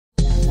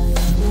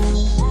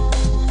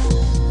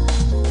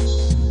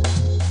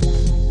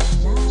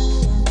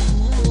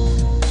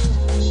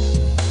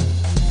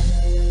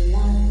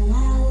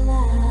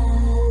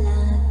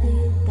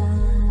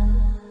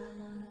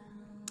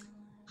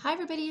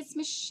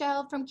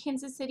Michelle from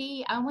Kansas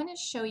City. I want to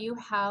show you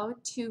how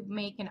to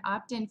make an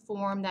opt-in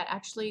form that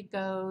actually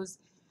goes,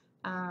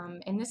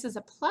 and this is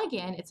a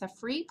plugin. It's a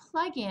free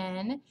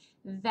plugin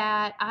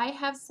that I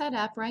have set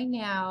up right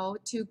now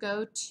to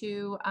go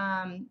to,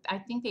 I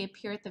think they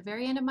appear at the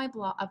very end of my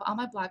blog, of all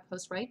my blog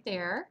posts right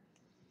there.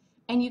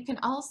 And you can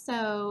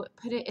also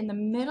put it in the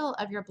middle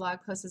of your blog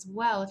post as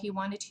well if you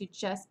wanted to,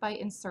 just by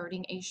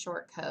inserting a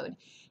short code.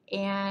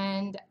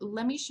 And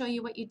let me show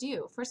you what you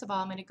do. First of all,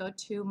 I'm going to go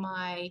to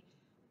my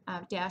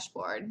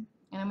dashboard,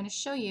 and I'm going to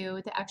show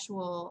you the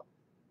actual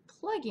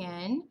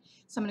plugin.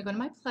 So I'm going to go to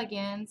my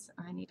plugins.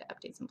 I need to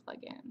update some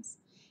plugins.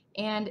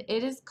 And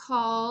it is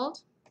called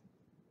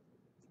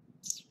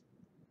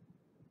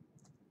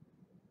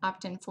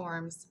Opt-in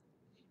Forms.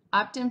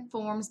 Opt-in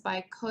Forms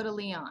by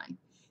Codeleon.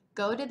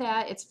 Go to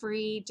that, it's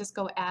free, just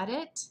go add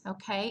it,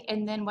 okay?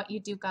 And then what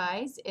you do,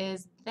 guys,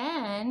 is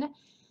then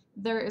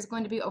there is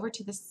going to be over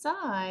to the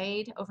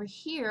side, over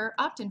here,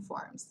 opt-in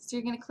forms. So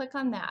you're going to click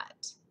on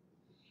that.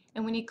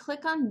 And when you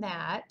click on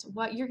that,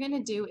 what you're going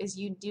to do is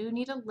you do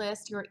need to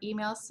list your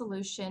email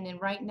solution,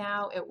 and right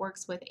now it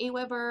works with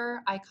Aweber,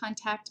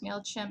 iContact,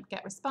 MailChimp,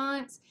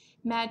 GetResponse,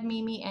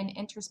 MadMimi, and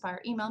Interspire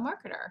Email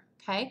Marketer.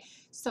 Okay,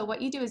 so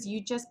what you do is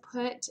you just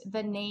put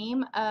the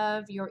name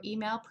of your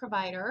email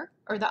provider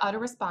or the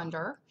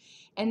autoresponder,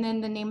 and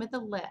then the name of the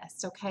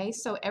list. Okay,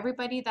 so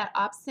everybody that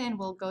opts in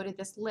will go to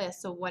this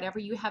list. So whatever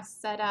you have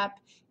set up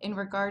in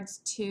regards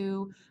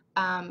to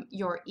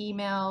your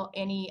email,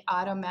 any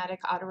automatic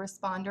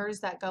autoresponders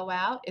that go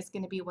out, is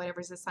going to be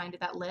whatever's assigned to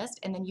that list.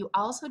 And then you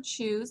also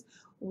choose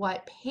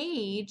what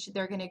page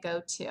they're going to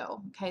go to.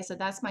 Okay, so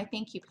that's my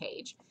thank you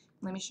page.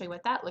 Let me show you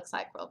what that looks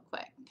like real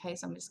quick. Okay,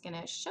 so I'm just going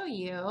to show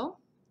you.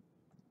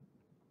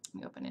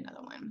 Let me open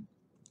another one.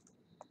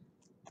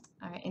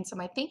 All right, and so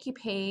my thank you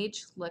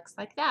page looks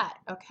like that.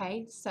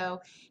 Okay,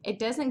 so it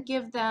doesn't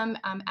give them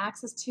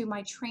access to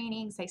my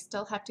trainings. They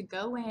still have to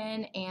go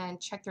in and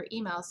check their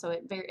email, so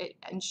it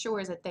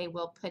ensures that they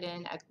will put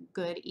in a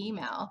good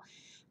email.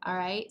 All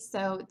right,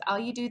 so all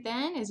you do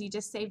then is you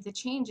just save the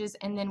changes,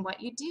 and then what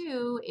you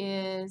do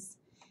is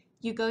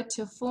you go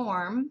to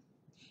form.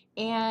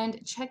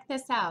 And check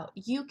this out,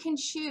 you can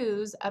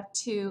choose up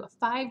to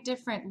 5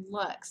 different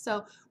looks.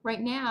 So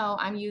right now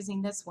I'm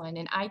using this one,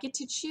 and I get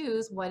to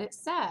choose what it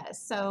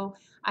says. So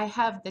I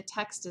have the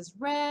text is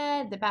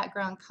red, the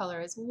background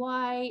color is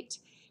white,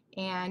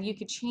 and you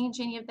could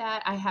change any of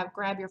that. I have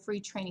grab your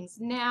free trainings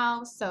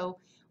now, so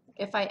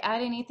if I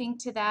add anything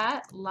to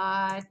that,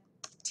 la-ti-da,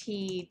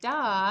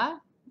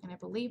 and I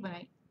believe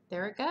when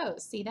there it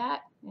goes, see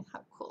that? And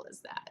how cool is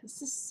that?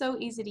 This is so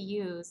easy to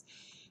use.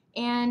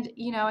 And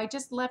you know, I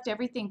just left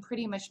everything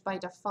pretty much by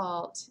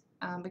default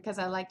because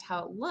I liked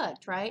how it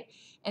looked, right?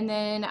 And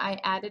then I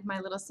added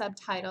my little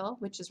subtitle,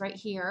 which is right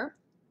here.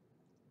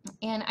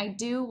 And I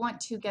do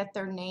want to get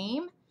their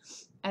name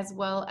as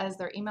well as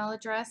their email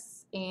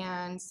address,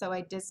 and so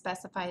I did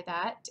specify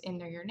that in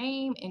your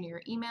name, in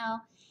your email,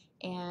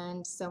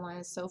 and so on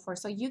and so forth.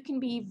 So you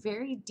can be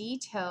very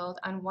detailed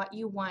on what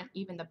you want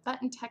even the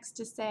button text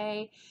to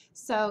say.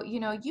 So you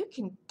know, you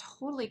can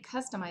totally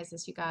customize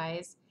this, you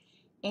guys.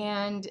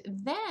 And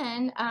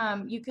then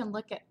you can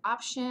look at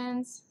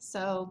options.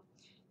 So,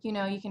 you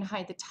know, you can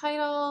hide the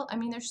title. I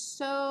mean, there's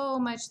so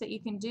much that you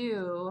can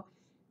do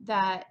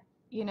that,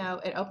 you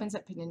know, it opens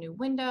up in a new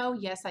window.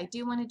 Yes, I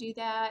do want to do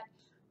that.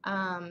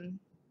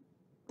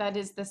 That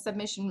is the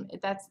submission.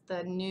 That's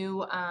the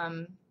new,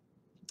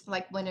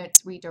 like when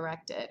it's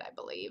redirected, I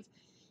believe.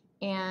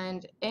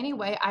 And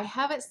anyway, I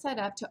have it set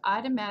up to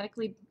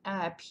automatically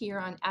appear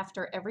on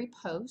after every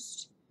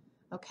post.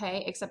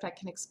 Okay, except I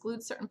can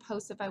exclude certain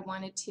posts if I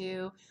wanted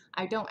to.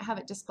 I don't have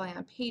it display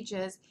on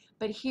pages,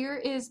 but here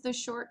is the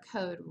short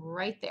code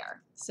right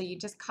there. So you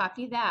just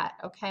copy that,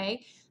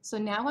 okay? So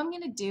now what I'm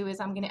going to do is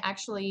I'm going to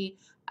actually,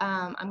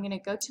 I'm going to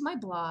go to my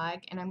blog,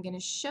 and I'm going to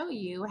show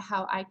you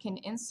how I can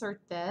insert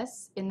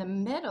this in the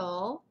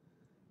middle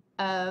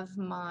of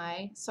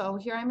my, so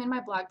here I'm in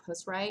my blog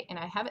post, right? And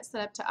I have it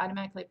set up to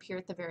automatically appear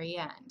at the very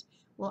end.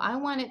 Well, I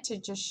want it to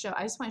just show,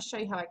 I just want to show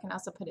you how I can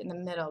also put it in the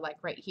middle, like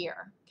right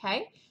here,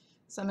 okay?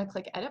 So I'm going to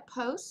click Edit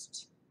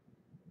Post,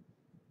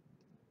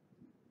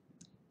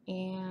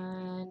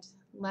 and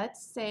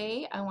let's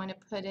say I want to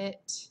put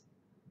it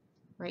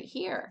right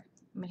here.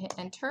 I'm going to hit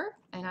Enter,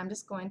 and I'm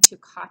just going to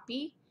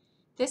copy.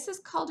 This is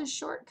called a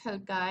short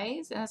code,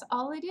 guys, and that's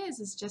all it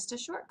is just a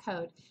short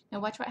code. Now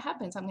watch what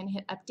happens. I'm going to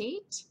hit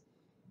Update,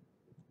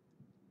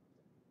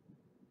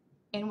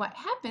 and what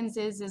happens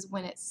is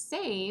when it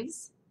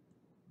saves,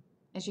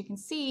 as you can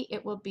see,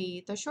 it will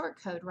be the short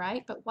code,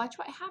 right? But watch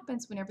what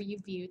happens whenever you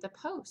view the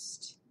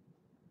post.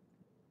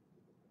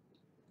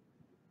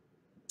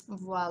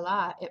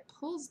 Voila, it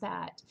pulls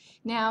that.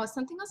 Now,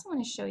 something else I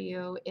want to show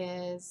you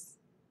is,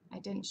 I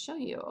didn't show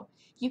you.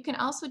 You can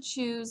also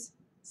choose,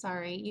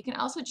 you can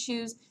also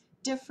choose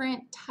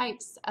different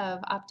types of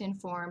opt-in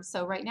forms.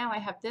 So right now I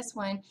have this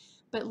one,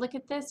 but look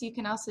at this. You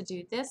can also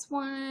do this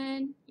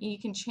one. You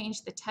can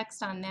change the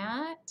text on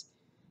that.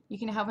 You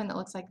can have one that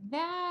looks like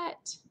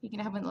that. You can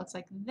have one that looks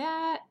like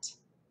that.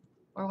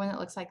 or one that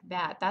looks like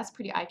that. That's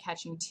pretty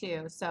eye-catching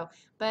too. So,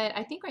 but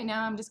I think right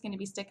now I'm just going to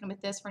be sticking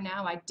with this for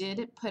now. I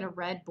did put a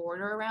red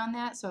border around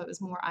that so it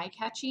was more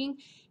eye-catching.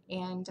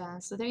 And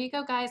so there you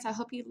go, guys. I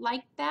hope you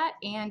liked that.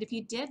 And if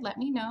you did, let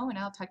me know and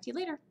I'll talk to you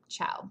later.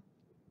 Ciao.